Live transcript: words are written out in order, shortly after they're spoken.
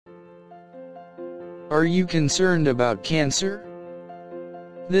Are you concerned about cancer?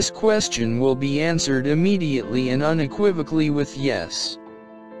 This question will be answered immediately and unequivocally with yes.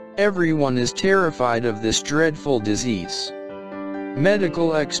 Everyone is terrified of this dreadful disease.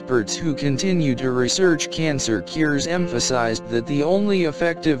 Medical experts who continue to research cancer cures emphasized that the only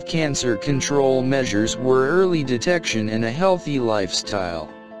effective cancer control measures were early detection and a healthy lifestyle.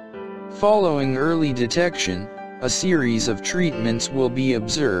 Following early detection, a series of treatments will be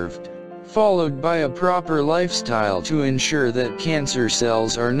observed, followed by a proper lifestyle to ensure that cancer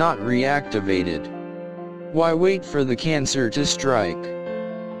cells are not reactivated. Why wait for the cancer to strike?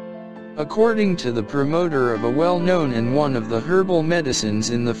 According to the promoter of a well-known and one of the herbal medicines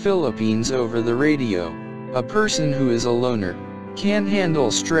in the Philippines over the radio, a person who is a loner, can't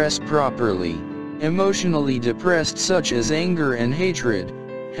handle stress properly, emotionally depressed such as anger and hatred,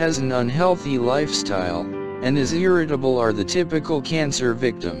 has an unhealthy lifestyle, and is irritable are the typical cancer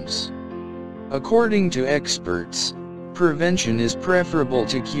victims. According to experts, prevention is preferable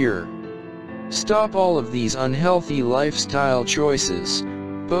to cure. Stop all of these unhealthy lifestyle choices,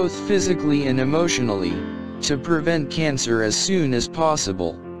 both physically and emotionally, to prevent cancer as soon as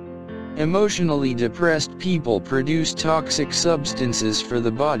possible. Emotionally depressed people produce toxic substances for the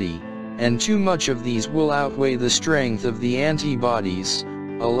body, and too much of these will outweigh the strength of the antibodies,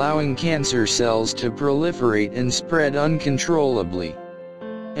 allowing cancer cells to proliferate and spread uncontrollably.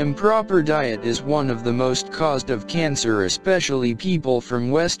 Improper diet is one of the most caused of cancer, especially people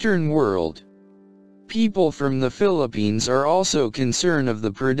from Western world. People from the Philippines are also concerned of the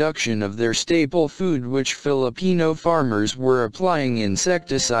production of their staple food, which Filipino farmers were applying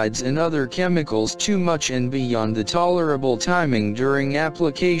insecticides and other chemicals too much and beyond the tolerable timing during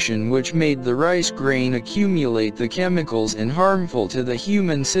application, which made the rice grain accumulate the chemicals and harmful to the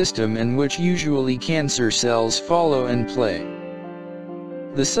human system, and which usually cancer cells follow and play.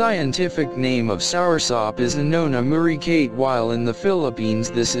 The scientific name of soursop is Annona muricate, while in the Philippines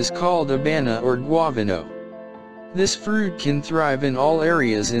this is called abana or guavano. This fruit can thrive in all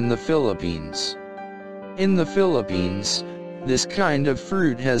areas in the Philippines. In the Philippines, this kind of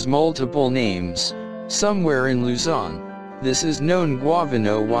fruit has multiple names. Somewhere in Luzon, this is known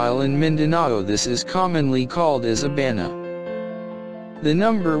guavano, while in Mindanao this is commonly called as abana. The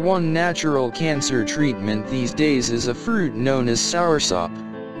number one natural cancer treatment these days is a fruit known as soursop,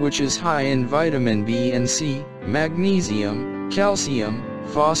 which is high in vitamin B and C, magnesium, calcium,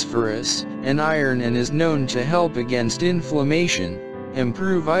 phosphorus, and iron, and is known to help against inflammation,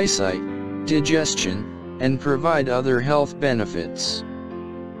 improve eyesight, digestion, and provide other health benefits.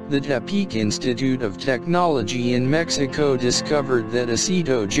 The Tepic Institute of Technology in Mexico discovered that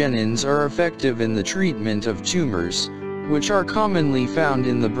acetogenins are effective in the treatment of tumors, which are commonly found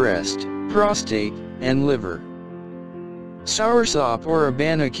in the breast, prostate, and liver. Soursop or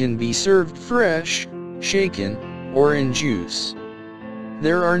abana can be served fresh, shaken, or in juice.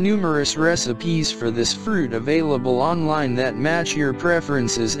 There are numerous recipes for this fruit available online that match your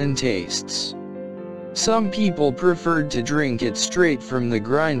preferences and tastes. Some people preferred to drink it straight from the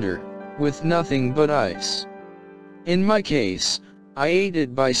grinder, with nothing but ice. In my case, I ate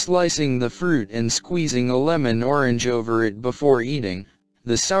it by slicing the fruit and squeezing a lemon orange over it before eating.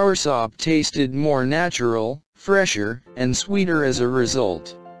 The soursop tasted more natural, fresher, and sweeter as a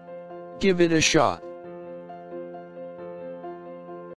result. Give it a shot.